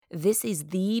This is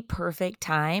the perfect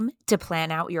time to plan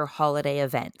out your holiday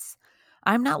events.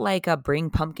 I'm not like a bring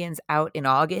pumpkins out in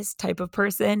August type of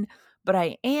person, but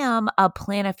I am a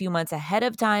plan a few months ahead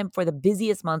of time for the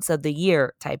busiest months of the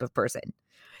year type of person.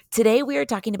 Today, we are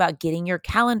talking about getting your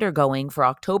calendar going for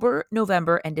October,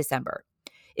 November, and December.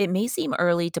 It may seem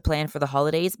early to plan for the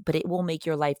holidays, but it will make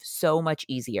your life so much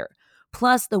easier.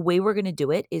 Plus, the way we're going to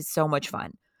do it is so much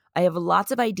fun. I have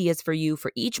lots of ideas for you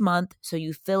for each month, so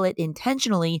you fill it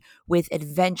intentionally with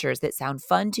adventures that sound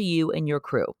fun to you and your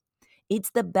crew. It's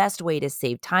the best way to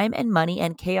save time and money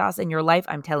and chaos in your life,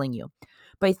 I'm telling you.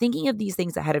 By thinking of these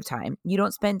things ahead of time, you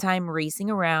don't spend time racing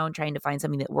around trying to find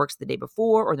something that works the day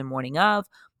before or the morning of.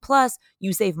 Plus,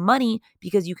 you save money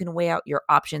because you can weigh out your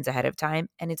options ahead of time,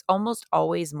 and it's almost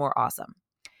always more awesome.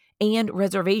 And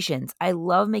reservations. I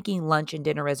love making lunch and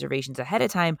dinner reservations ahead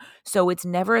of time, so it's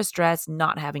never a stress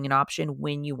not having an option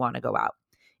when you want to go out.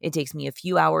 It takes me a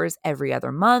few hours every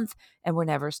other month, and we're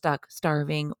never stuck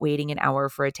starving, waiting an hour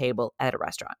for a table at a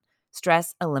restaurant.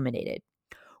 Stress eliminated.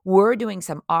 We're doing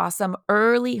some awesome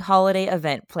early holiday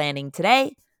event planning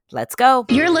today. Let's go.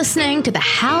 You're listening to the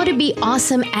How to Be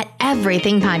Awesome at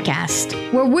Everything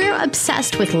podcast, where we're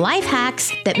obsessed with life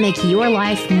hacks that make your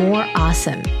life more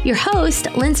awesome. Your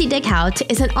host, Lindsay Dickhout,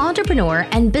 is an entrepreneur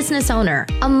and business owner,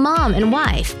 a mom and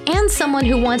wife, and someone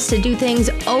who wants to do things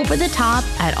over the top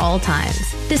at all times.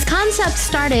 This concept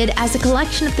started as a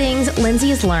collection of things Lindsay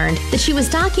has learned that she was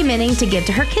documenting to give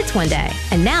to her kids one day,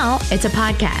 and now it's a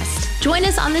podcast. Join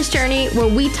us on this journey where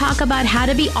we talk about how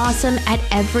to be awesome at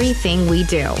everything we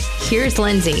do. Here's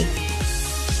Lindsay.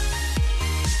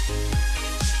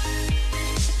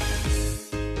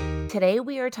 Today,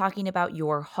 we are talking about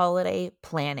your holiday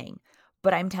planning,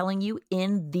 but I'm telling you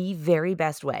in the very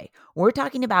best way. We're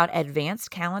talking about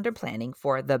advanced calendar planning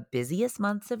for the busiest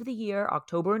months of the year,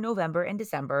 October, November, and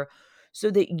December, so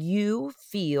that you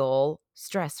feel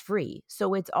stress-free.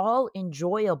 So it's all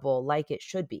enjoyable like it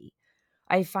should be.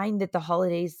 I find that the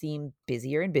holidays seem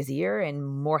busier and busier and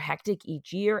more hectic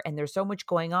each year, and there's so much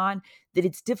going on that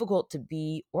it's difficult to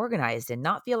be organized and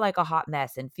not feel like a hot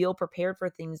mess and feel prepared for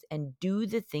things and do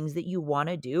the things that you want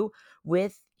to do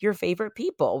with your favorite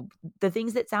people, the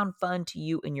things that sound fun to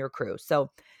you and your crew. So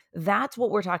that's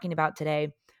what we're talking about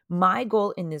today. My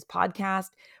goal in this podcast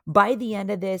by the end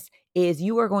of this is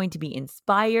you are going to be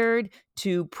inspired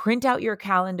to print out your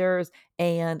calendars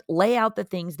and lay out the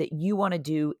things that you want to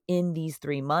do in these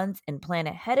 3 months and plan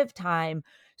ahead of time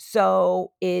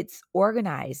so it's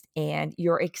organized and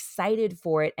you're excited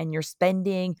for it and you're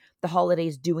spending the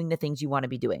holidays doing the things you want to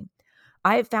be doing.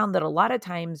 I have found that a lot of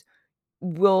times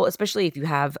especially if you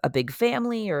have a big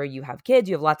family or you have kids,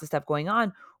 you have lots of stuff going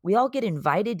on, we all get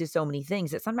invited to so many things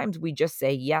that sometimes we just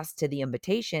say yes to the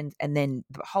invitations and then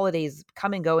the holidays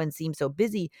come and go and seem so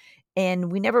busy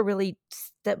and we never really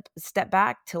step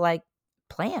back to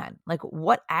plan like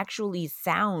what actually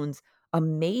sounds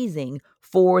amazing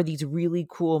for these really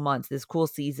cool months, this cool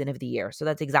season of the year. So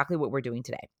that's exactly what we're doing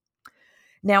today.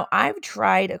 Now, I've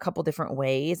tried a couple different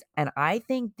ways, and I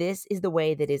think this is the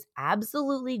way that is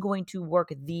absolutely going to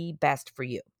work the best for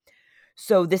you.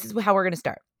 So this is how we're going to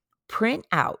start. Print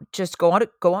out, just go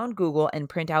on Google and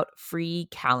print out free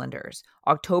calendars,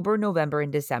 October, November,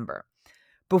 and December.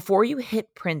 Before you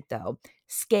hit print though,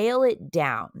 scale it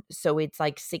down so it's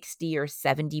like 60 or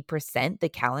 70% the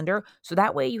calendar. So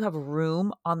that way you have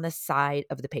room on the side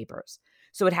of the papers.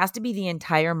 So it has to be the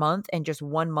entire month and just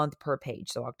 1 month per page.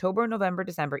 So October, November,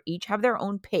 December each have their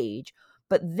own page.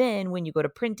 But then when you go to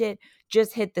print it,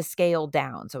 just hit the scale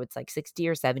down. So it's like 60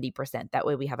 or 70%. That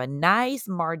way we have a nice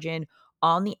margin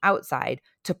on the outside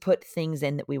to put things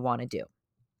in that we want to do.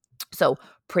 So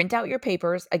print out your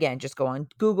papers. Again, just go on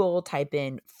Google, type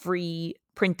in free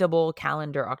printable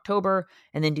calendar October,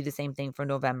 and then do the same thing for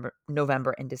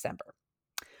November, and December.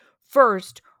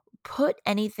 First, put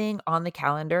anything on the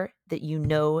calendar that you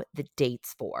know the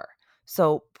dates for.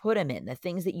 So put them in, the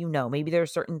things that you know. Maybe there are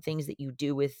certain things that you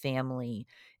do with family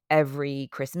every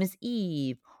Christmas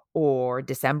Eve or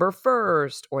December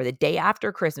 1st or the day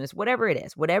after Christmas, whatever it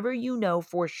is, whatever you know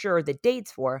for sure the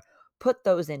dates for, put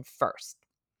those in first.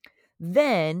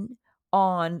 Then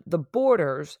on the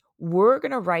borders, we're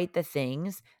going to write the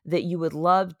things that you would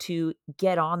love to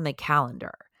get on the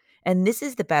calendar. And this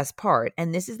is the best part.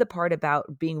 And this is the part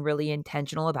about being really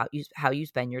intentional about how you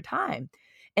spend your time.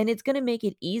 And it's going to make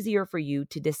it easier for you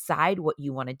to decide what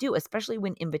you want to do, especially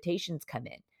when invitations come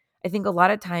in. I think a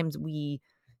lot of times we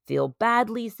feel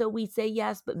badly, so we say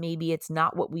yes, but maybe it's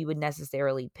not what we would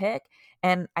necessarily pick.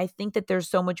 And I think that there's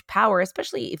so much power,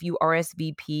 especially if you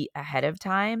RSVP ahead of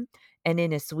time and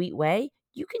in a sweet way,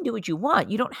 you can do what you want.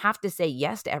 You don't have to say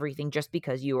yes to everything just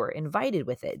because you were invited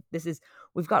with it.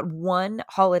 We've got one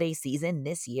holiday season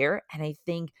this year. And I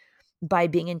think by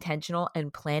being intentional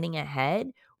and planning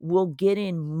ahead, we'll get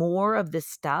in more of the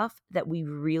stuff that we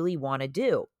really want to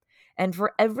do. And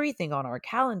for everything on our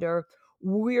calendar,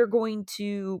 we're going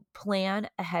to plan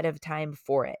ahead of time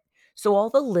for it. So all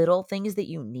the little things that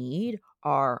you need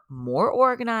are more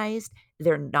organized,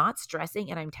 they're not stressing,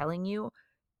 and I'm telling you,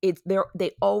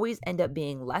 they always end up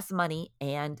being less money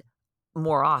and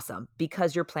more awesome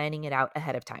because you're planning it out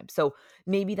ahead of time. So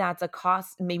maybe that's a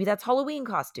cost, maybe that's Halloween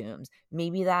costumes,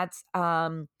 maybe that's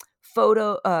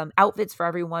photo outfits for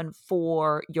everyone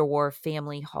for your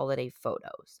family holiday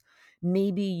photos.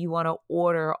 Maybe you want to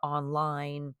order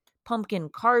online pumpkin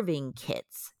carving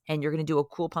kits and you're going to do a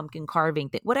cool pumpkin carving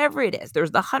thing. Whatever it is,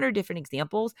 there's 100 different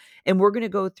examples and we're going to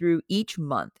go through each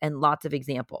month and lots of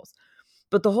examples.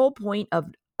 But the whole point of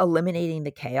eliminating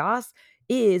the chaos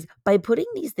is by putting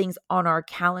these things on our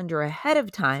calendar ahead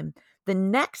of time. The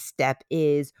next step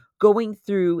is going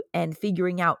through and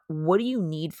figuring out, what do you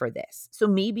need for this? So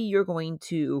maybe you're going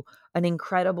to an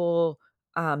incredible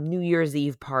New Year's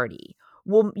Eve party.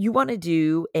 Well, you want to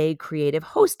do a creative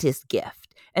hostess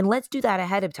gift. And let's do that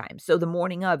ahead of time. So the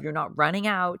morning of, you're not running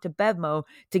out to Bevmo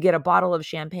to get a bottle of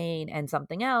champagne and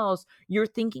something else. You're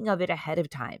thinking of it ahead of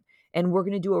time. And we're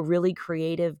going to do a really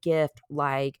creative gift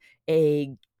like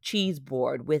a cheese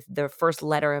board with the first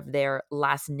letter of their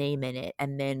last name in it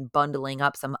and then bundling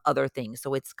up some other things.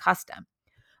 So it's custom.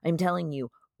 I'm telling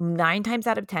you, 9 times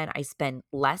out of 10, I spend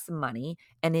less money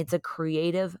and it's a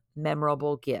creative,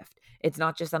 memorable gift. It's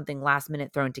not just something last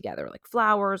minute thrown together like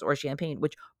flowers or champagne,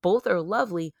 which both are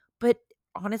lovely, but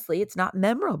honestly, it's not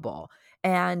memorable.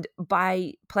 And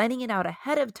by planning it out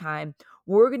ahead of time,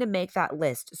 we're going to make that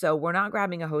list. So we're not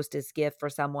grabbing a hostess gift for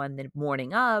someone the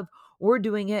morning of, we're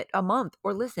doing it a month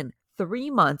or listen, 3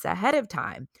 months ahead of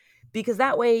time. Because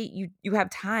that way you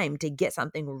have time to get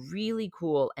something really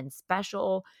cool and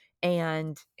special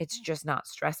and it's just not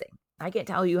stressing. I can't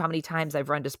tell you how many times I've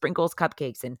run to Sprinkles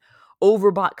Cupcakes and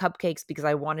overbought cupcakes because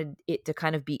I wanted it to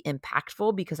kind of be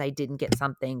impactful because I didn't get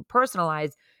something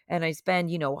personalized and I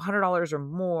spend, $100 or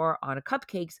more on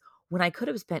cupcakes when I could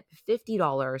have spent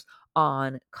 $50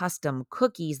 on custom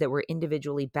cookies that were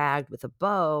individually bagged with a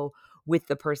bow with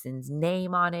the person's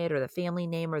name on it or the family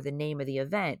name or the name of the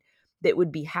event that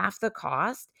would be half the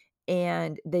cost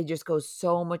and they just go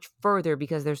so much further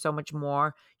because they're so much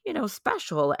more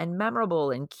special and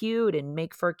memorable and cute and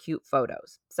make for cute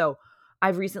photos. So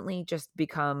I've recently just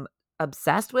become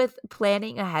obsessed with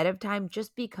planning ahead of time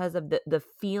just because of the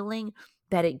feeling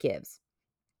that it gives.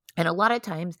 And a lot of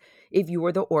times, if you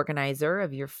are the organizer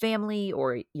of your family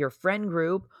or your friend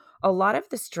group, a lot of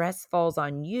the stress falls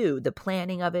on you, the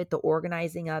planning of it, the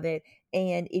organizing of it.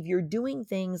 And if you're doing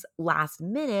things last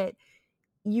minute,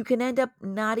 you can end up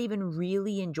not even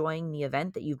really enjoying the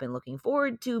event that you've been looking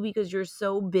forward to because you're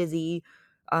so busy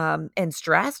and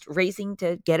stressed, racing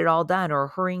to get it all done or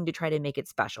hurrying to try to make it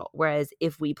special. Whereas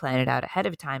if we plan it out ahead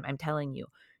of time, I'm telling you,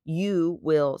 you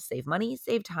will save money,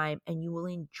 save time, and you will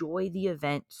enjoy the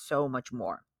event so much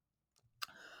more.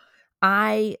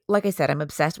 Like I said, I'm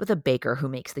obsessed with a baker who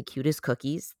makes the cutest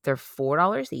cookies. They're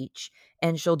 $4 each,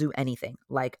 and she'll do anything.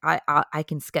 Like I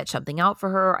can sketch something out for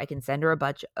her. I can send her a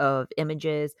bunch of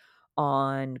images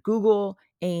on Google,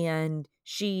 and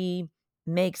she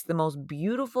makes the most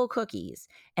beautiful cookies.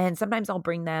 And sometimes I'll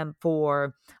bring them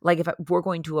for like if we're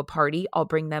going to a party, I'll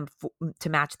bring them to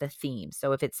match the theme.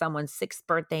 So if it's someone's 6th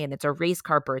birthday and it's a race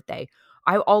car birthday,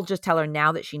 I'll just tell her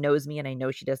now that she knows me and I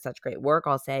know she does such great work.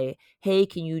 I'll say, hey,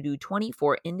 can you do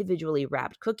 24 individually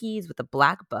wrapped cookies with a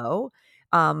black bow?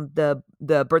 The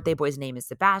birthday boy's name is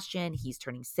Sebastian. He's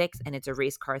turning 6 and it's a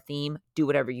race car theme. Do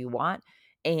whatever you want.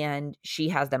 And she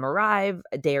has them arrive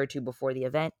a day or two before the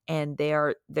event. And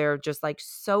they're just like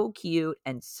so cute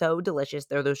and so delicious.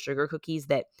 They're those sugar cookies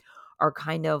that are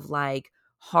kind of like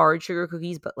hard sugar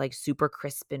cookies, but like super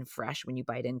crisp and fresh when you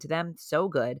bite into them. So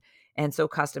good and so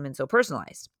custom and so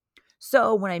personalized.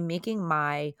 So when I'm making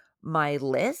my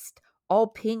list, I'll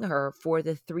ping her for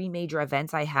the 3 major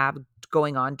events I have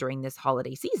going on during this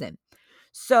holiday season.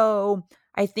 So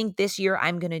I think this year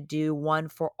I'm going to do one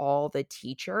for all the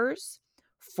teachers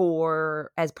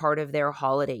for as part of their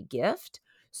holiday gift.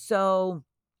 So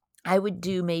I would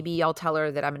do maybe I'll tell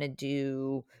her that I'm going to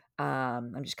do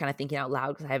I'm just kind of thinking out loud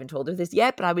because I haven't told her this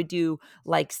yet, but I would do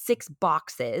like 6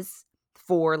 boxes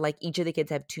for like each of the kids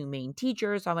have 2 main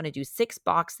teachers. So I'm going to do 6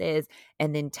 boxes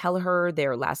and then tell her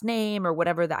their last name or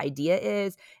whatever the idea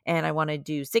is. And I want to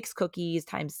do 6 cookies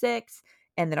times 6.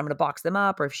 And then I'm going to box them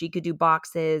up or if she could do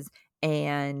boxes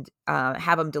and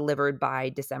have them delivered by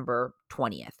December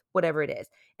 20th, whatever it is.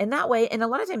 And that way, and a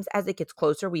lot of times as it gets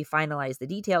closer, we finalize the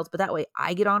details, but that way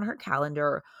I get on her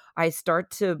calendar. I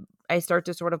start to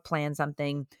sort of plan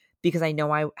something because I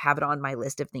know I have it on my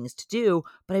list of things to do,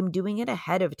 but I'm doing it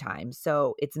ahead of time.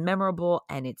 So it's memorable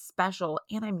and it's special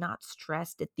and I'm not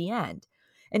stressed at the end.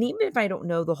 And even if I don't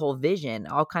know the whole vision,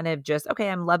 I'll kind of just, okay,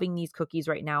 I'm loving these cookies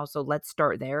right now. So let's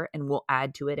start there and we'll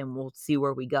add to it and we'll see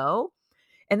where we go.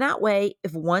 And that way,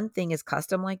 if one thing is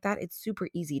custom like that, it's super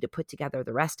easy to put together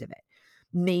the rest of it.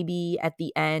 Maybe at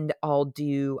the end, I'll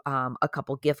do a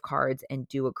couple gift cards and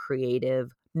do a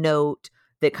creative note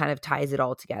that kind of ties it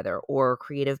all together, or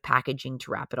creative packaging to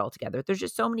wrap it all together. There's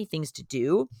just so many things to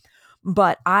do.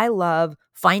 But I love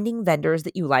finding vendors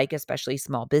that you like, especially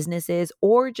small businesses,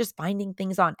 or just finding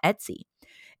things on Etsy.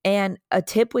 And a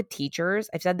tip with teachers,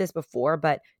 I've said this before,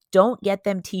 but don't get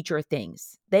them teacher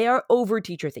things. They are over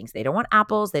teacher things. They don't want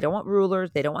apples. They don't want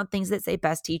rulers. They don't want things that say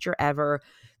best teacher ever.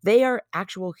 They are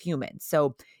actual humans.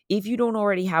 So if you don't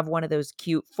already have one of those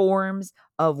cute forms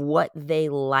of what they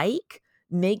like,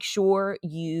 make sure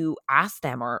you ask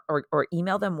them or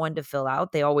email them one to fill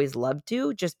out. They always love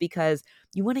to, just because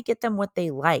you want to get them what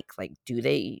they like. Like, do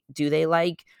they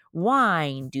like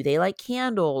wine? Do they like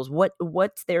candles?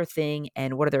 What's their thing,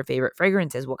 and what are their favorite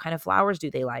fragrances? What kind of flowers do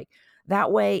they like?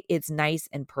 That way it's nice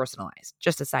and personalized.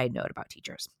 Just a side note about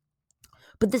teachers.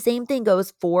 But the same thing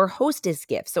goes for hostess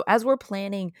gifts. So as we're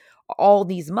planning all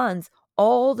these months,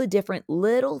 all the different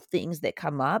little things that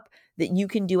come up that you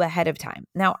can do ahead of time.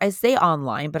 Now, I say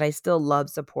online, but I still love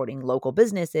supporting local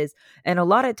businesses. And a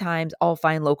lot of times I'll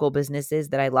find local businesses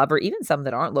that I love, or even some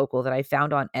that aren't local that I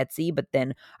found on Etsy, but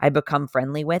then I become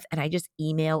friendly with, and I just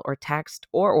email or text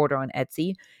or order on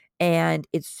Etsy. And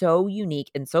it's so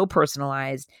unique and so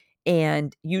personalized.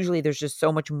 And usually there's just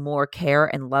so much more care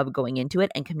and love going into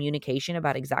it and communication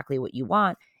about exactly what you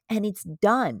want. And it's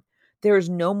done.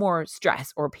 There's no more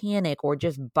stress or panic or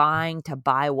just buying to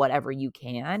buy whatever you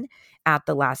can at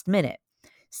the last minute.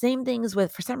 Same things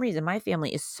with, for some reason, my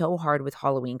family is so hard with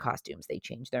Halloween costumes. They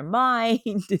change their mind.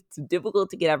 It's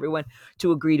difficult to get everyone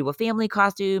to agree to a family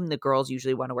costume. The girls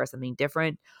usually want to wear something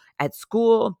different at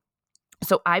school.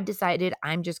 So I've decided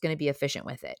I'm just going to be efficient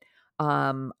with it.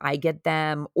 I get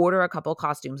them, order a couple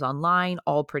costumes online,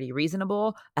 all pretty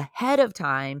reasonable, ahead of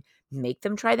time, make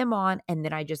them try them on, and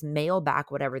then I just mail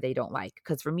back whatever they don't like.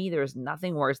 Because for me, there's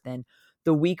nothing worse than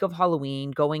the week of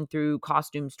Halloween, going through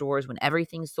costume stores when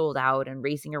everything's sold out and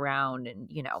racing around, and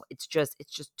it's just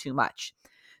too much.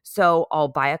 So I'll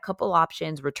buy a couple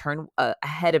options, return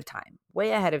ahead of time,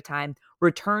 way ahead of time,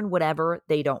 return whatever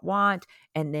they don't want,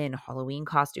 and then Halloween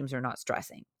costumes are not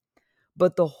stressing.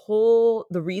 But the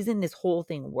reason this whole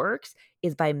thing works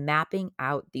is by mapping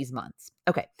out these months.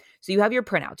 Okay, so you have your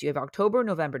printouts. You have October,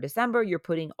 November, December. You're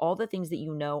putting all the things that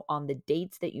you know on the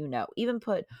dates that you know. Even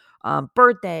put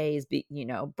birthdays,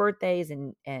 birthdays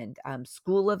and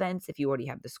school events. If you already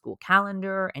have the school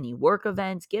calendar, any work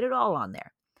events, get it all on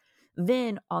there.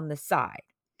 Then on the side,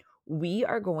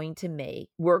 we're going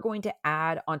to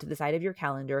add onto the side of your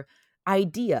calendar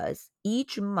ideas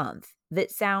each month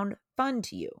that sound fun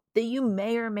to you, that you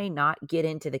may or may not get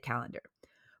into the calendar.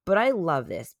 But I love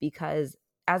this because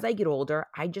as I get older,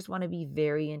 I just want to be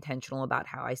very intentional about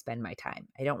how I spend my time.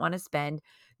 I don't want to spend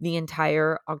the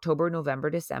entire October, November,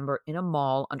 December in a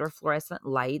mall under fluorescent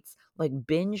lights, like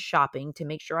binge shopping to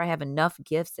make sure I have enough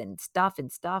gifts and stuff.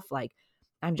 Like,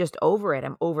 I'm just over it.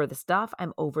 I'm over the stuff.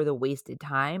 I'm over the wasted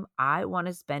time. I want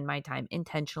to spend my time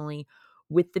intentionally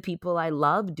with the people I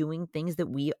love, doing things that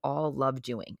we all love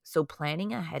doing. So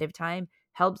planning ahead of time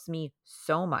helps me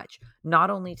so much, not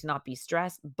only to not be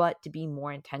stressed, but to be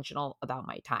more intentional about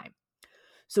my time.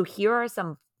 So here are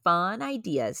some fun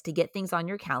ideas to get things on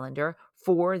your calendar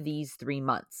for these 3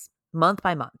 months, month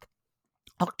by month.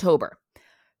 October,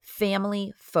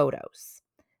 family photos.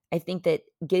 I think that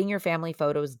getting your family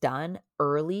photos done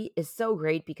early is so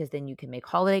great because then you can make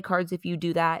holiday cards if you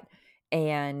do that.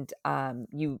 And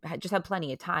you just have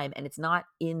plenty of time, and it's not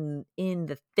in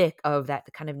the thick of that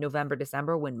kind of November,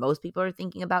 December when most people are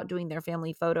thinking about doing their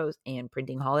family photos and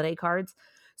printing holiday cards.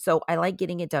 So I like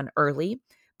getting it done early.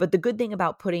 But the good thing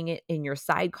about putting it in your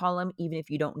side column, even if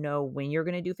you don't know when you're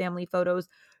going to do family photos,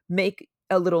 make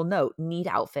a little note, neat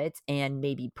outfits and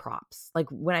maybe props. Like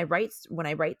when I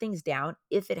write things down,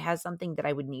 if it has something that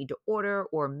I would need to order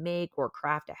or make or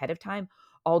craft ahead of time,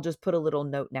 I'll just put a little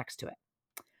note next to it.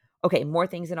 Okay, more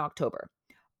things in October.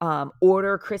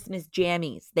 Order Christmas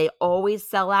jammies. They always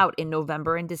sell out in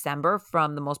November and December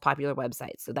from the most popular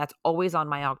websites. So that's always on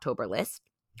my October list.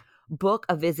 Book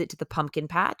a visit to the pumpkin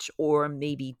patch or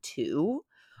maybe two.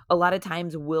 A lot of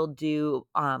times we'll do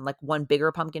like one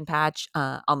bigger pumpkin patch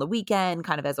on the weekend,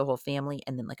 kind of as a whole family,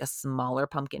 and then like a smaller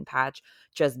pumpkin patch,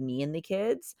 just me and the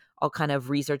kids. I'll kind of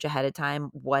research ahead of time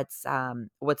what's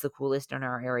the coolest in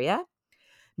our area.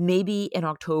 Maybe in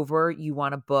October, you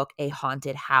want to book a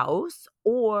haunted house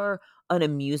or an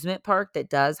amusement park that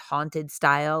does haunted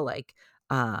style, like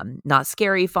Not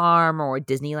Scary Farm or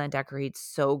Disneyland decorates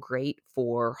so great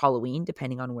for Halloween,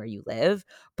 depending on where you live.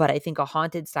 But I think a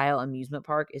haunted style amusement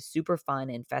park is super fun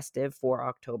and festive for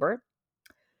October.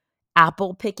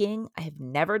 Apple picking. I have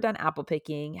never done apple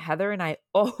picking. Heather and I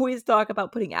always talk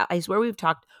about I swear we've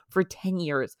talked for 10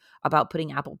 years about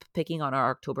putting apple picking on our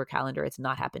October calendar. It's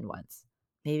not happened once.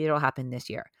 Maybe it'll happen this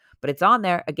year, but it's on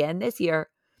there again this year.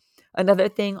 Another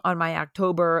thing on my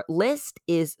October list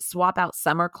is swap out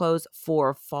summer clothes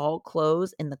for fall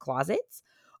clothes in the closets.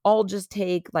 I'll just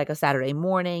take like a Saturday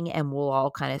morning and we'll all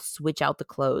kind of switch out the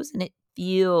clothes, and it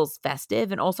feels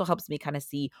festive and also helps me kind of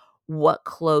see what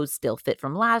clothes still fit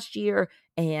from last year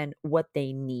and what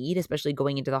they need, especially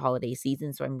going into the holiday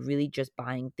season. So I'm really just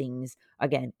buying things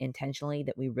again intentionally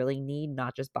that we really need,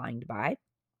 not just buying to buy.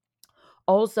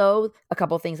 Also, a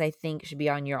couple things I think should be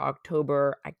on your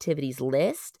October activities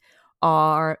list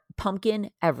are pumpkin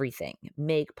everything.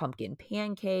 Make pumpkin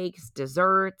pancakes,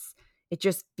 desserts. It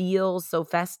just feels so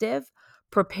festive.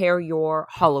 Prepare your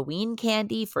Halloween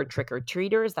candy for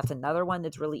trick-or-treaters. That's another one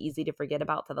that's really easy to forget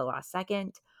about to the last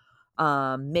second.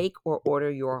 Make or order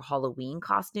your Halloween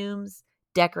costumes.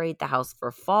 Decorate the house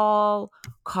for fall.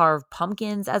 Carve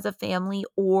pumpkins as a family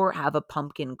or have a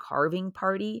pumpkin carving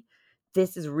party.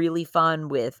 This is really fun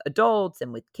with adults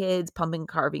and with kids. Pumpkin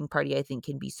carving party, I think,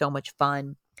 can be so much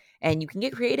fun. And you can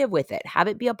get creative with it. Have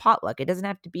it be a potluck. It doesn't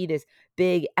have to be this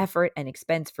big effort and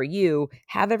expense for you.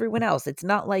 Have everyone else. It's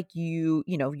not like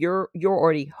you're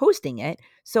already hosting it.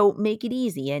 So make it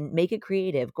easy and make it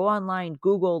creative. Go online,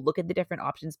 Google, look at the different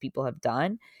options people have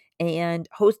done, and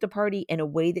host a party in a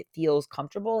way that feels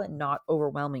comfortable and not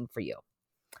overwhelming for you.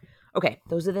 Okay,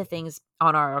 those are the things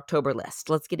on our October list.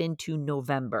 Let's get into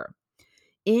November.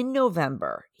 In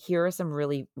November, here are some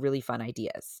really, really fun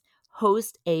ideas.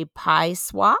 Host a pie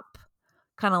swap,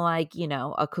 kind of like,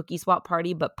 a cookie swap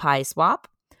party, but pie swap.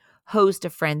 Host a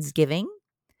Friendsgiving.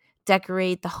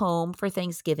 Decorate the home for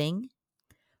Thanksgiving.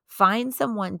 Find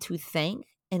someone to thank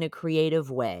in a creative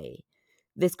way.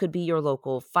 This could be your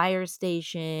local fire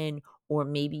station, or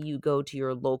maybe you go to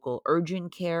your local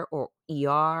urgent care or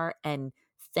ER and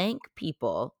thank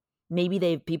people. Maybe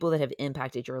they've people that have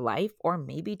impacted your life, or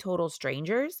maybe total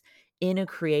strangers in a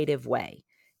creative way.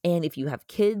 And if you have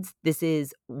kids, this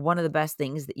is one of the best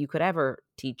things that you could ever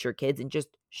teach your kids and just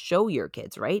show your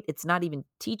kids, right? It's not even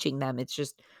teaching them, it's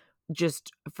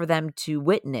just for them to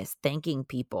witness thanking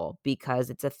people because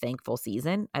it's a thankful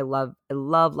season. I love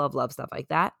stuff like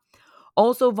that.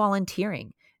 Also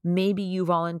volunteering. Maybe you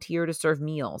volunteer to serve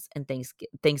meals in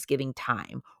Thanksgiving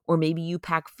time, or maybe you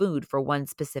pack food for one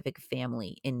specific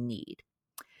family in need.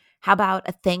 How about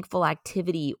a thankful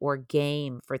activity or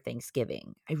game for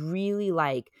Thanksgiving? I really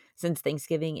like, since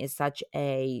Thanksgiving is such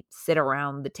a sit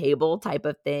around the table type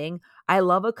of thing, I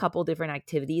love a couple different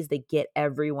activities that get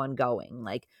everyone going.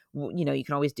 Like, you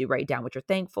can always do write down what you're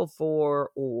thankful for,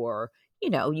 or,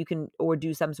 you can, or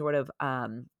do some sort of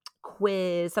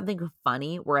quiz, something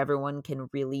funny where everyone can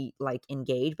really like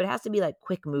engage, but it has to be like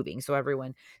quick moving so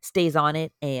everyone stays on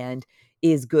it and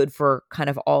is good for kind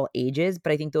of all ages,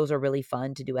 but I think those are really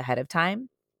fun to do ahead of time.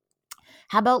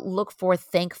 How about look for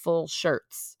thankful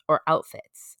shirts or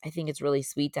outfits? I think it's really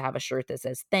sweet to have a shirt that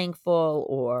says thankful,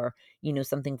 or,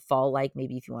 something fall like,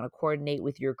 maybe if you want to coordinate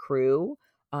with your crew.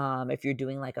 If you're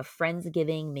doing like a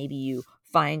Friendsgiving, maybe you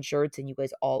find shirts and you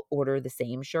guys all order the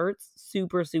same shirts.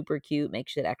 Super, super cute.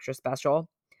 Makes it extra special.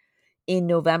 In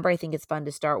November, I think it's fun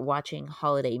to start watching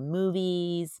holiday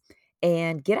movies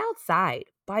and get outside,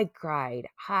 bike ride,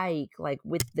 hike, like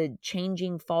with the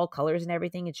changing fall colors and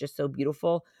everything. It's just so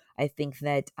beautiful. I think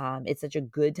that it's such a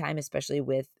good time, especially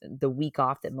with the week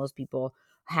off that most people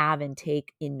have and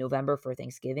take in November for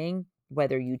Thanksgiving.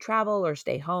 Whether you travel or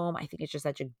stay home, I think it's just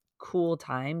such a cool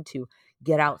time to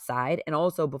get outside. And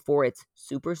also before it's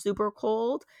super, super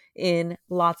cold in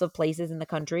lots of places in the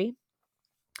country.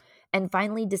 And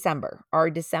finally, December,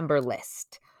 our December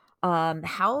list.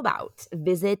 How about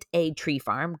visit a tree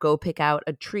farm? Go pick out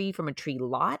a tree from a tree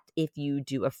lot if you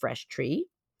do a fresh tree.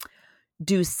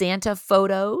 Do Santa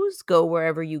photos, go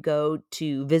wherever you go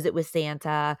to visit with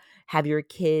Santa, have your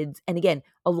kids. And again,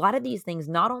 a lot of these things,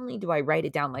 not only do I write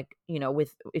it down, like,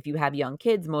 with if you have young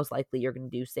kids, most likely you're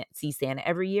going to see Santa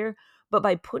every year. But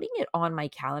by putting it on my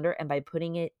calendar and by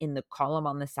putting it in the column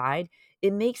on the side,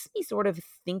 it makes me sort of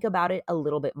think about it a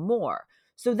little bit more.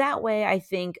 So that way I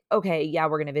think, okay, yeah,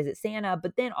 we're going to visit Santa,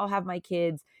 but then I'll have my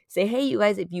kids say, "Hey, you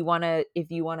guys, we're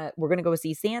going to go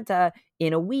see Santa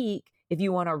in a week. If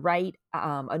you want to write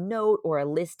a note or a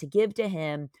list to give to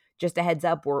him, just a heads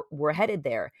up, we're headed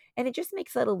there." And it just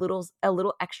makes it a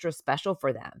little extra special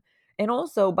for them. And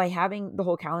also by having the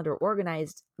whole calendar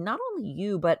organized, not only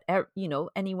you, but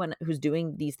anyone who's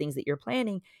doing these things that you're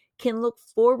planning can look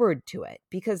forward to it,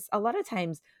 because a lot of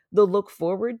times the look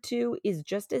forward to is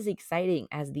just as exciting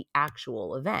as the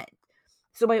actual event.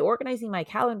 So by organizing my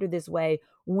calendar this way,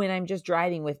 when I'm just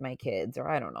driving with my kids, or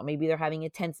I don't know, maybe they're having a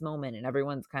tense moment and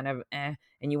everyone's kind of and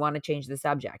you want to change the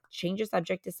subject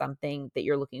to something that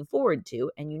you're looking forward to.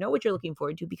 And you know what you're looking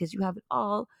forward to because you have it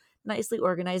all nicely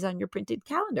organized on your printed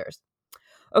calendars.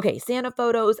 Okay, Santa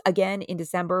photos again in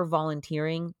December,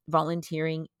 volunteering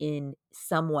in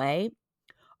some way.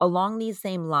 Along these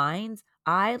same lines,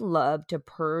 I love to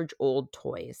purge old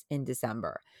toys in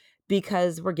December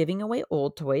because we're giving away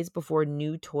old toys before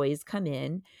new toys come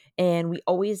in. And we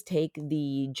always take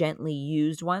the gently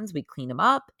used ones, we clean them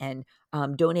up and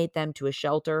donate them to a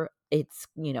shelter. It's,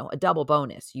 a double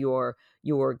bonus. You're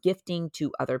gifting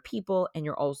to other people and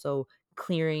you're also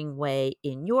clearing way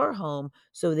in your home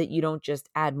so that you don't just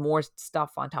add more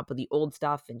stuff on top of the old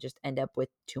stuff and just end up with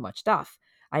too much stuff.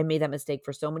 I made that mistake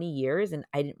for so many years and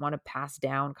I didn't want to pass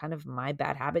down kind of my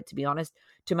bad habit, to be honest,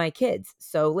 to my kids.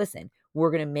 So listen,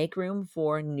 we're going to make room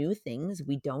for new things.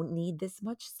 We don't need this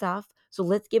much stuff. So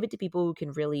let's give it to people who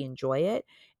can really enjoy it.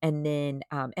 And then,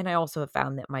 and I also have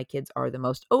found that my kids are the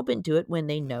most open to it when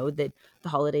they know that the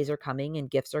holidays are coming and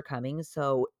gifts are coming.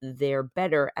 So they're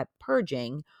better at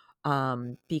purging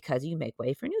because you make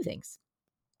way for new things.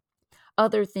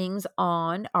 Other things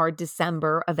on our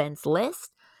December events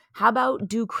list. How about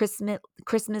do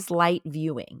Christmas light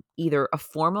viewing, either a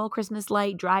formal Christmas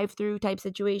light drive-through type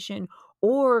situation,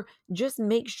 or just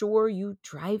make sure you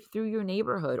drive through your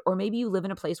neighborhood, or maybe you live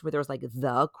in a place where there's like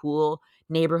the cool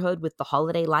neighborhood with the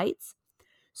holiday lights.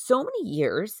 So many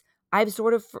years I've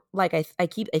sort of like I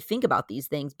think about these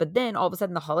things, but then all of a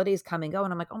sudden the holidays come and go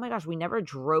and I'm like, "Oh my gosh, we never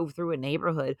drove through a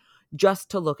neighborhood just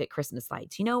to look at Christmas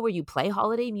lights." Where you play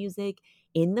holiday music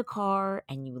in the car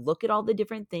and you look at all the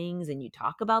different things and you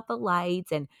talk about the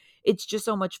lights and it's just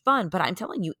so much fun. But I'm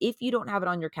telling you, if you don't have it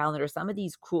on your calendar, some of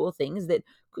these cool things that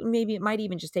maybe it might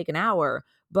even just take an hour,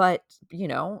 but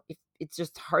if it's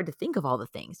just hard to think of all the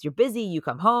things. You're busy, you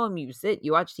come home, you sit,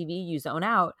 you watch TV, you zone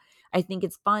out. I think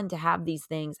it's fun to have these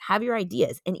things, have your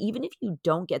ideas. And even if you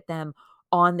don't get them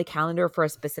on the calendar for a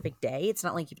specific day, it's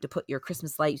not like you have to put your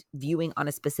Christmas light viewing on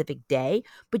a specific day,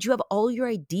 but you have all your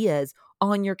ideas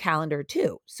on your calendar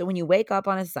too. So when you wake up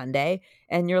on a Sunday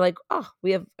and you're like, "Oh,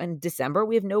 we have in December,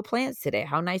 we have no plans today.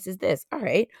 How nice is this? All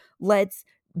right, let's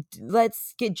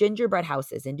get gingerbread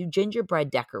houses and do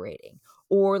gingerbread decorating,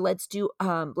 or let's do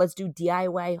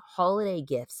DIY holiday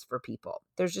gifts for people."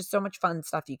 There's just so much fun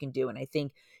stuff you can do, and I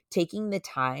think taking the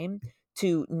time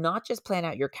to not just plan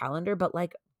out your calendar, but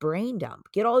like brain dump,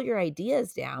 get all your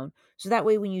ideas down. So that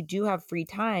way, when you do have free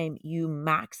time, you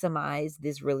maximize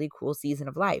this really cool season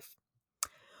of life.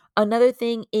 Another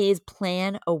thing is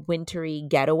plan a wintry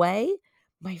getaway.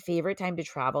 My favorite time to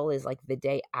travel is like the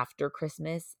day after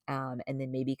Christmas, and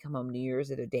then maybe come home New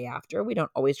Year's or the day after. We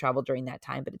don't always travel during that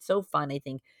time, but it's so fun, I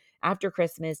think, after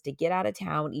Christmas to get out of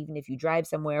town. Even if you drive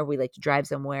somewhere, we like to drive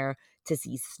somewhere to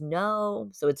see snow.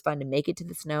 So it's fun to make it to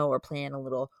the snow or plan a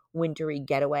little wintry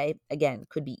getaway. Again,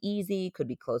 could be easy, could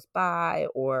be close by,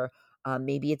 or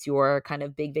maybe it's your kind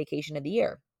of big vacation of the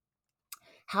year.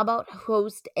 How about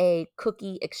host a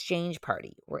cookie exchange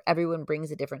party where everyone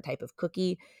brings a different type of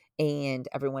cookie and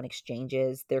everyone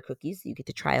exchanges their cookies? So you get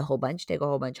to try a whole bunch, take a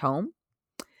whole bunch home.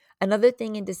 Another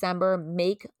thing in December,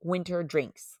 make winter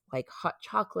drinks like hot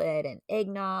chocolate and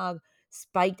eggnog,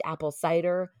 spiked apple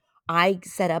cider. I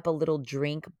set up a little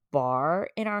drink bar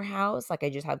in our house. Like I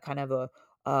just have kind of a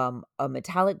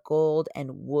metallic gold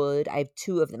and wood. I have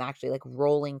two of them actually, like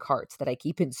rolling carts that I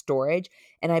keep in storage,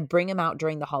 and I bring them out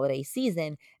during the holiday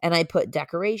season and I put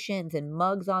decorations and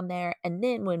mugs on there. And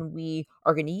then when we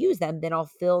are going to use them, then I'll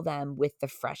fill them with the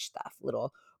fresh stuff,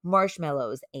 little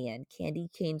marshmallows and candy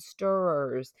cane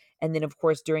stirrers. And then, of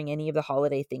course, during any of the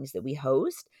holiday things that we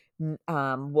host,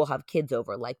 we'll have kids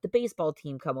over, like the baseball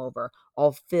team come over.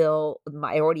 I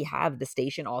already have the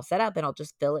station all set up and I'll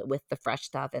just fill it with the fresh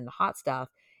stuff and the hot stuff.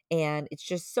 And it's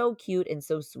just so cute and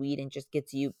so sweet and just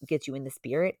gets you in the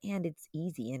spirit. And it's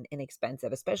easy and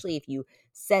inexpensive, especially if you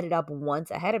set it up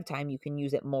once ahead of time, you can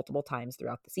use it multiple times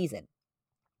throughout the season.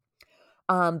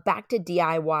 Back to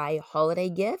DIY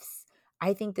holiday gifts.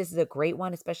 I think this is a great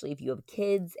one, especially if you have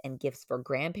kids and gifts for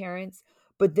grandparents.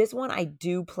 But this one, I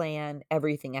do plan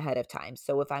everything ahead of time.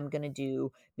 So if I'm going to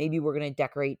do, maybe we're going to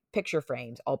decorate picture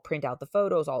frames, I'll print out the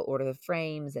photos, I'll order the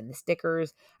frames and the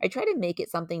stickers. I try to make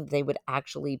it something they would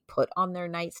actually put on their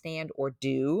nightstand or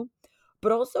do.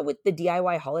 But also with the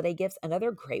DIY holiday gifts,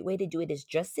 another great way to do it is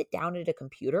just sit down at a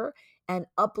computer and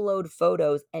upload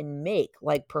photos and make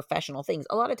like professional things.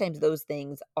 A lot of times those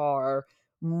things are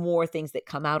more things that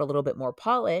come out a little bit more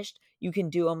polished. You can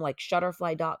do them like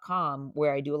shutterfly.com,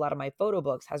 where I do a lot of my photo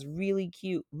books, has really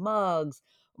cute mugs,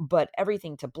 but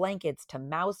everything to blankets to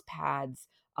mouse pads,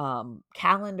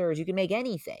 calendars, you can make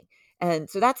anything. And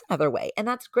so that's another way. And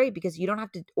that's great because you don't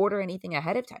have to order anything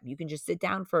ahead of time. You can just sit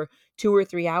down for 2 or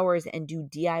 3 hours and do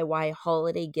DIY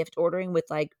holiday gift ordering with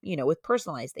with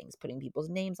personalized things, putting people's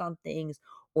names on things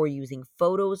or using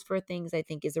photos for things, I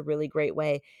think is a really great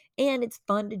way. And it's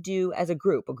fun to do as a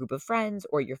group of friends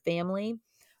or your family.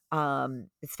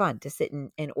 It's fun to sit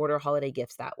and order holiday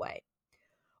gifts that way.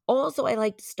 Also, I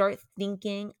like to start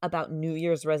thinking about New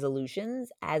Year's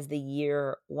resolutions as the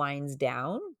year winds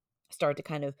down. Start to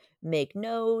kind of make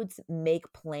notes,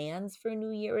 make plans for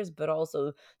New Year's, but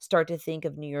also start to think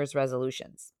of New Year's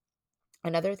resolutions.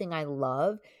 Another thing I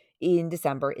love in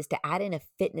December is to add in a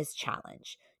fitness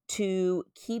challenge to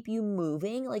keep you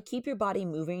moving, like keep your body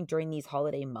moving during these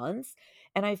holiday months.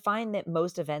 And I find that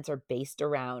most events are based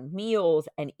around meals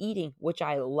and eating, which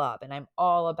I love. And I'm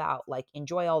all about like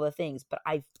enjoy all the things, but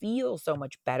I feel so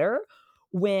much better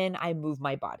when I move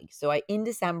my body. So in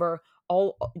December,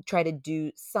 I'll try to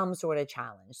do some sort of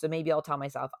challenge. So maybe I'll tell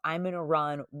myself I'm going to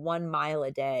run 1 mile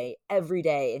a day every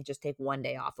day and just take one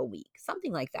day off a week,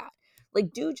 something like that.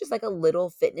 Like do just like a little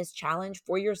fitness challenge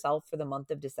for yourself for the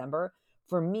month of December.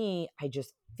 For me, I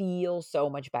just feel so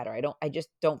much better. I just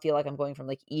don't feel like I'm going from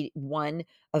like one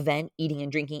event, eating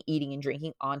and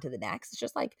drinking onto the next. It's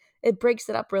just like it breaks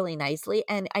it up really nicely.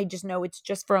 And I just know it's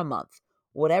just for a month.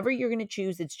 Whatever you're going to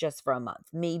choose, it's just for a month.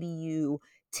 Maybe you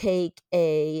take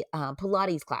a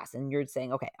Pilates class and you're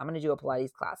saying, okay, I'm going to do a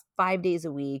Pilates class 5 days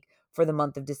a week for the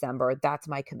month of December. That's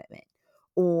my commitment.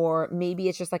 Or maybe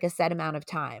it's just like a set amount of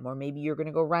time, or maybe you're going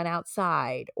to go run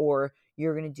outside, or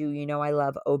you're going to do, I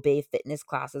love Obey fitness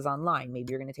classes online.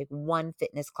 Maybe you're going to take one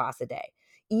fitness class a day,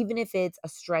 even if it's a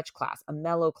stretch class, a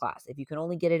mellow class, if you can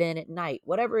only get it in at night,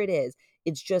 whatever it is,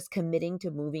 it's just committing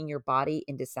to moving your body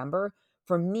in December.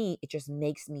 For me, it just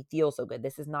makes me feel so good.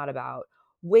 This is not about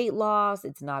weight loss.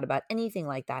 It's not about anything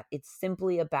like that. It's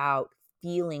simply about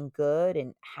feeling good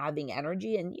and having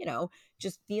energy and,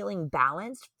 just feeling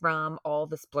balanced from all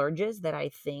the splurges that I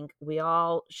think we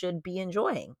all should be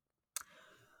enjoying.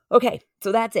 Okay,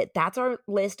 so that's it. That's our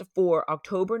list for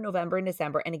October, November, and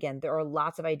December. And again, there are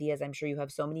lots of ideas. I'm sure you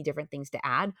have so many different things to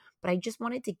add, but I just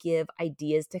wanted to give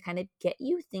ideas to kind of get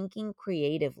you thinking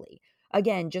creatively.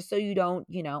 Again, just so you don't,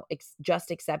 just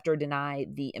accept or deny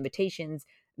the invitations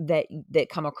that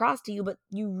come across to you, but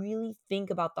you really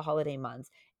think about the holiday months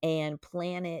and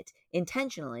plan it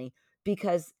intentionally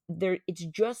because it's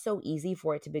just so easy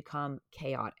for it to become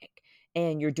chaotic.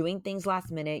 And you're doing things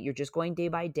last minute, you're just going day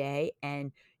by day,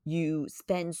 and you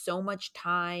spend so much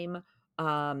time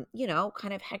kind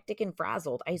of hectic and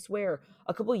frazzled. I swear,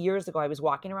 a couple years ago I was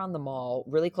walking around the mall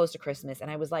really close to Christmas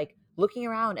and I was like looking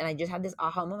around and I just had this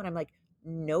aha moment. I'm like,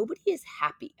 nobody is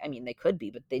happy. I mean, they could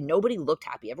be, but nobody looked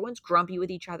happy. Everyone's grumpy with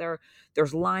each other.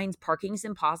 There's lines, parking's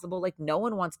impossible. Like no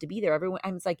one wants to be there. Everyone,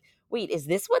 I'm just like, wait, is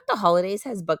this what the holidays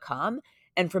has become?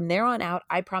 And from there on out,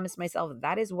 I promised myself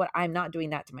that is what I'm not doing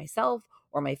that to myself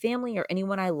or my family or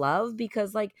anyone I love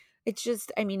because like it's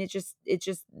just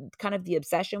kind of the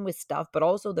obsession with stuff, but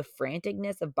also the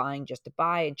franticness of buying just to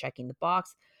buy and checking the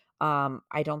box.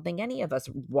 I don't think any of us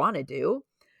want to do.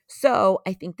 So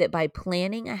I think that by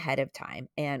planning ahead of time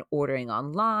and ordering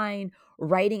online,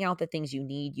 writing out the things you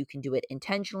need, you can do it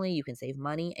intentionally, you can save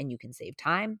money and you can save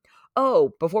time.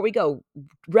 Oh, before we go,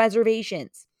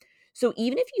 reservations. So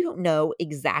even if you don't know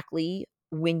exactly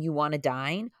when you want to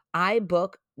dine, I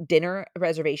book dinner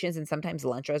reservations and sometimes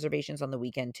lunch reservations on the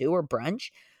weekend too, or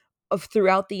brunch of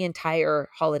throughout the entire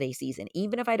holiday season.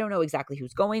 Even if I don't know exactly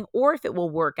who's going or if it will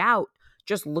work out,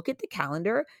 just look at the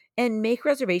calendar and make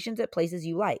reservations at places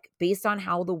you like based on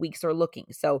how the weeks are looking.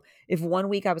 So if one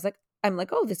week I'm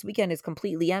like, oh, this weekend is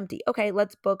completely empty. Okay,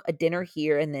 let's book a dinner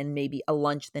here and then maybe a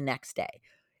lunch the next day.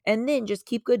 And then just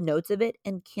keep good notes of it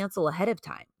and cancel ahead of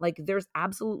time. Like there's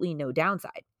absolutely no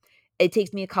downside. It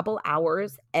takes me a couple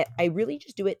hours. I really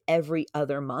just do it every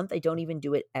other month. I don't even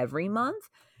do it every month.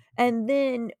 And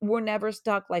then we're never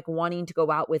stuck like wanting to go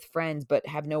out with friends but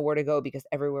have nowhere to go because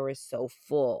everywhere is so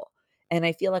full. And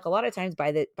I feel like a lot of times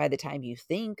by the time you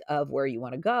think of where you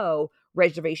want to go,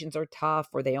 reservations are tough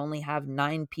or they only have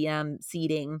 9 p.m.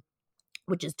 seating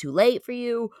which is too late for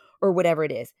you, or whatever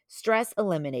it is. Stress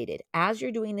eliminated as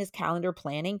you're doing this calendar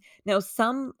planning. Now,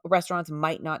 some restaurants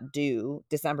might not do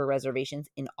December reservations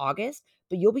in August,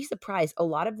 but you'll be surprised. A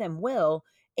lot of them will.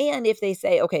 And if they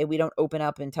say, okay, we don't open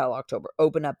up until October,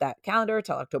 open up that calendar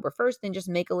till October 1st, then just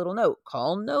make a little note.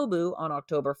 Call Nobu on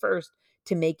October 1st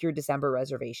to make your December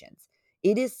reservations.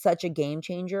 It is such a game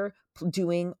changer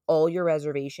doing all your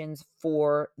reservations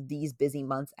for these busy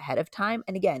months ahead of time.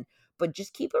 And again, but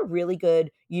just keep a really good,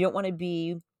 you don't want to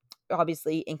be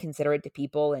obviously inconsiderate to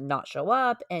people and not show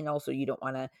up. And also you don't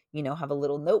want to, have a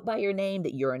little note by your name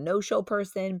that you're a no-show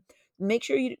person. Make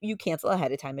sure you cancel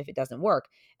ahead of time if it doesn't work.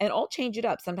 And I'll change it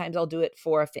up. Sometimes I'll do it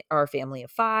for our family of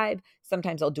 5.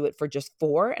 Sometimes I'll do it for just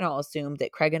 4. And I'll assume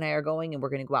that Craig and I are going and we're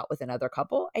going to go out with another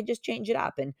couple. I just change it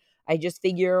up. And I just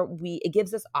figure it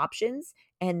gives us options.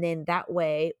 And then that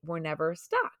way we're never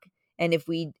stuck. And if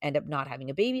we end up not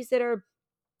having a babysitter,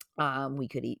 we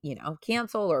could,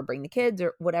 cancel or bring the kids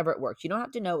or whatever it works. You don't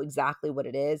have to know exactly what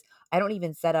it is. I don't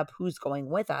even set up who's going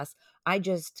with us. I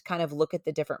just kind of look at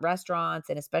the different restaurants,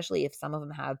 and especially if some of them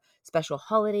have special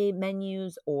holiday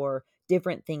menus or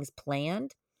different things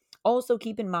planned. Also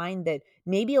keep in mind that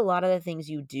maybe a lot of the things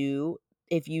you do,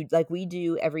 if you like, we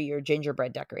do every year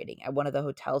gingerbread decorating at one of the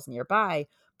hotels nearby,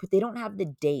 but they don't have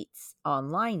the dates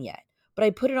online yet. But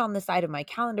I put it on the side of my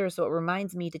calendar so it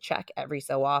reminds me to check every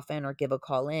so often or give a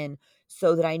call in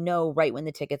so that I know right when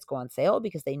the tickets go on sale,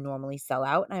 because they normally sell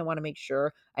out. And I want to make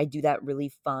sure I do that really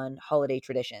fun holiday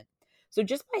tradition. So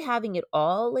just by having it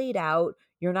all laid out,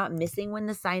 you're not missing when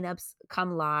the signups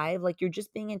come live. Like, you're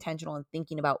just being intentional and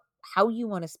thinking about how you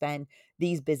want to spend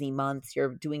these busy months.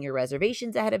 You're doing your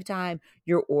reservations ahead of time.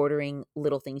 You're ordering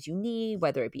little things you need,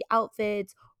 whether it be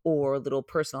outfits or little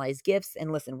personalized gifts.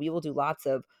 And listen, we will do lots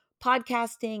of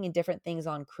podcasting and different things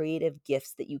on creative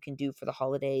gifts that you can do for the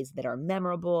holidays that are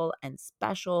memorable and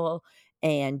special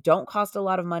and don't cost a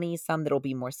lot of money. Some that'll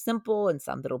be more simple and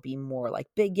some that'll be more like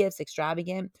big gifts,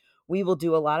 extravagant. We will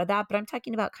do a lot of that, but I'm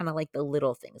talking about kind of like the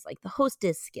little things, like the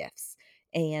hostess gifts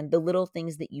and the little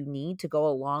things that you need to go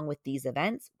along with these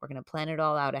events. We're going to plan it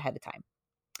all out ahead of time.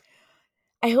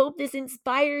 I hope this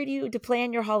inspired you to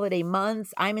plan your holiday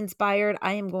months. I'm inspired.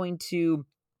 I am going to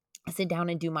sit down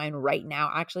and do mine right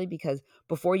now, actually, because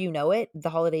before you know it,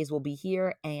 the holidays will be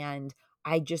here. And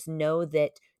I just know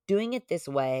that doing it this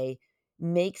way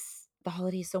makes the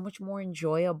holidays so much more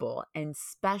enjoyable and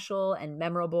special and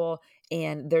memorable.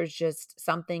 And there's just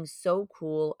something so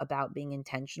cool about being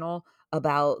intentional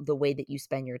about the way that you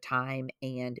spend your time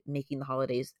and making the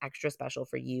holidays extra special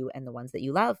for you and the ones that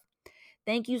you love.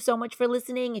 Thank you so much for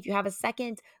listening. If you have a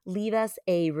second, leave us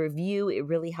a review. It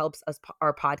really helps us,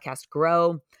 our podcast,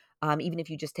 grow. Even if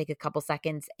you just take a couple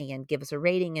seconds and give us a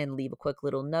rating and leave a quick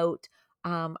little note,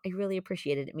 I really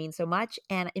appreciate it. It means so much.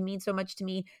 And it means so much to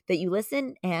me that you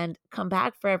listen and come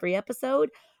back for every episode.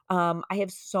 I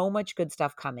have so much good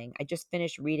stuff coming. I just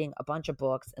finished reading a bunch of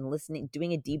books and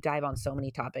doing a deep dive on so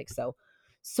many topics.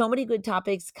 So many good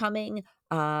topics coming.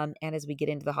 And as we get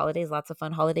into the holidays, lots of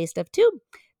fun holiday stuff too.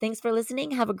 Thanks for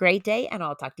listening. Have a great day, and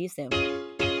I'll talk to you soon.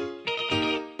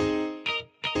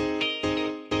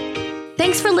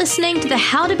 Thanks for listening to the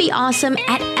How to Be Awesome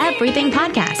at Everything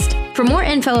podcast. For more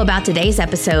info about today's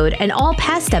episode and all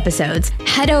past episodes,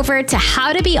 head over to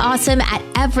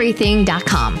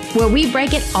howtobeawesomeateverything.com, where we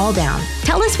break it all down.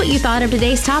 Tell us what you thought of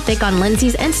today's topic on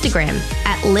Lindsay's Instagram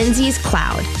at Lindsay's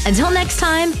Cloud. Until next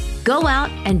time, go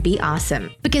out and be awesome,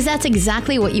 because that's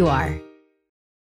exactly what you are.